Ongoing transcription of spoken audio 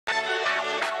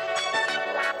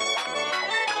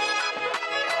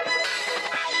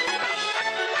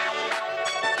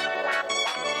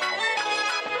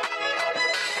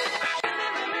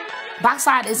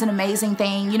Boxslide is an amazing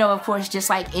thing, you know, of course, just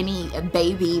like any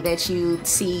baby that you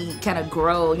see kind of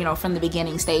grow, you know, from the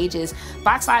beginning stages.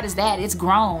 Boxslide is that. It's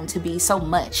grown to be so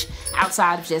much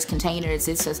outside of just containers.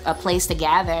 It's a place to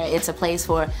gather. It's a place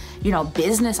for, you know,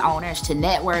 business owners to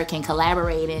network and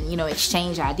collaborate and, you know,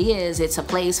 exchange ideas. It's a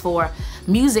place for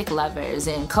music lovers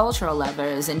and cultural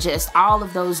lovers and just all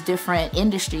of those different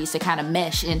industries to kind of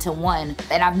mesh into one.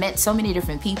 And I've met so many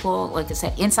different people, like I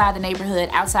said, inside the neighborhood,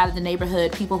 outside of the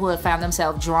neighborhood, people who have found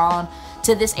themselves drawn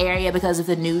to this area because of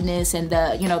the newness and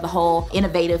the, you know, the whole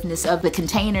innovativeness of the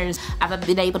containers. I've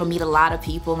been able to meet a lot of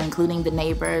people, including the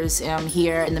neighbors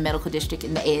here in the medical district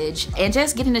in the Edge, and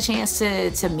just getting a chance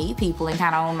to meet people and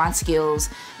kind of own my skills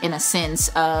in a sense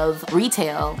of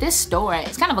retail. This store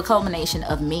is kind of a culmination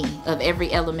of me, of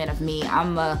every element of me.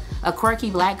 I'm a quirky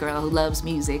black girl who loves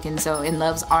music and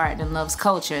loves art and loves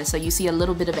culture, so you see a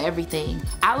little bit of everything.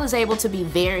 I was able to be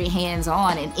very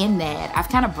hands-on, and in that, I've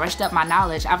kind of brushed up my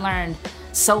knowledge. I've learned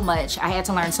so much. I had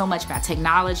to learn so much about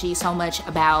technology, so much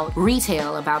about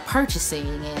retail, about purchasing,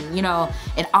 and, you know,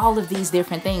 and all of these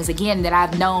different things, again, that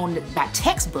I've known by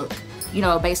textbook, you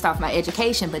know, based off my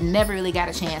education, but never really got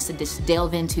a chance to just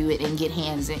delve into it and get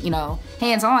hands-on,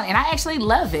 and I actually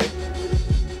love it.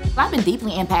 I've been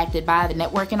deeply impacted by the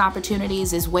networking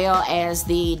opportunities as well as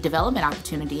the development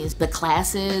opportunities, the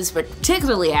classes,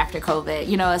 particularly after COVID,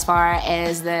 you know, as far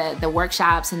as the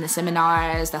workshops and the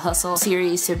seminars, the Hustle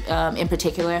series in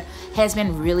particular has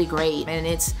been really great. And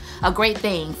it's a great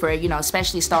thing for, you know,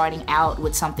 especially starting out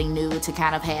with something new to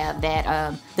kind of have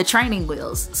that, the training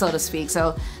wheels, so to speak.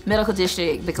 So Medical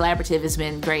District, the collaborative has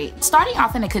been great. Starting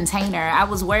off in a container, I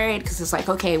was worried because it's like,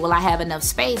 okay, will I have enough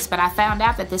space? But I found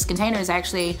out that this container is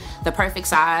actually the perfect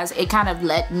size. It kind of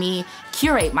let me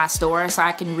curate my store so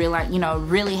I can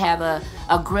really have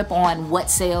a grip on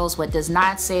what sells, what does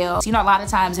not sell. You know, a lot of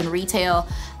times in retail,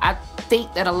 I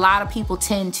think that a lot of people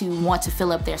tend to want to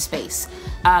fill up their space.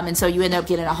 And so you end up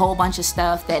getting a whole bunch of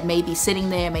stuff that may be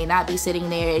sitting there, may not be sitting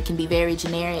there. It can be very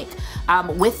generic.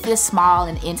 With this small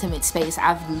and intimate space,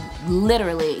 I've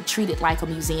literally treated like a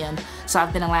museum. So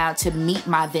I've been allowed to meet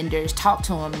my vendors, talk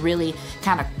to them, really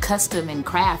kind of custom and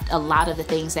craft a lot of the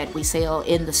things that we sell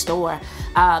in the store.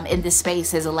 And this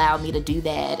space has allowed me to do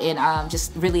that and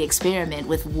just really experiment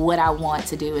with what I want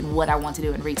to do and what I want to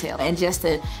do in retail. And just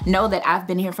to know that I've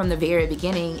been here from the very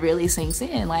beginning really sinks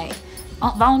in. Like,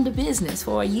 I've owned a business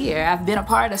for a year. I've been a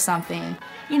part of something,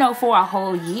 you know, for a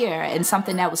whole year, and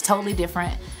something that was totally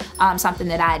different, something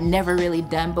that I had never really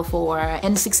done before,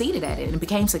 and succeeded at it and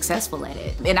became successful at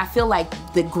it. And I feel like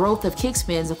the growth of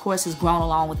Kickspins, of course, has grown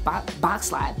along with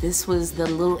Boxslide. This was the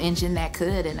little engine that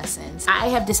could, in a sense. I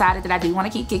have decided that I do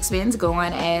want to keep Kickspins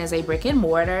going as a brick and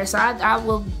mortar, so I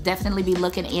will definitely be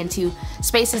looking into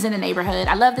spaces in the neighborhood.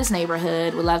 I love this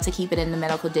neighborhood. Would love to keep it in the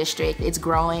medical district. It's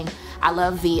growing. I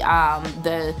love the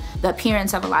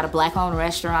appearance of a lot of black-owned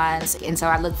restaurants, and so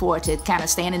I look forward to kind of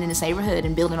standing in this neighborhood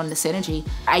and building on the synergy.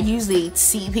 I usually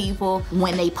see people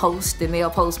when they post, and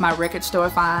they'll post my record store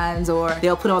finds, or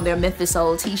they'll put on their Memphis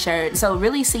Soul t-shirt. So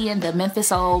really seeing the Memphis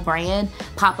Soul brand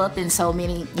pop up in so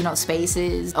many, you know,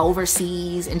 spaces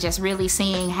overseas, and just really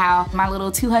seeing how my little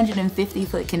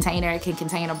 250-foot container can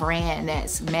contain a brand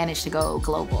that's managed to go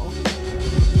global.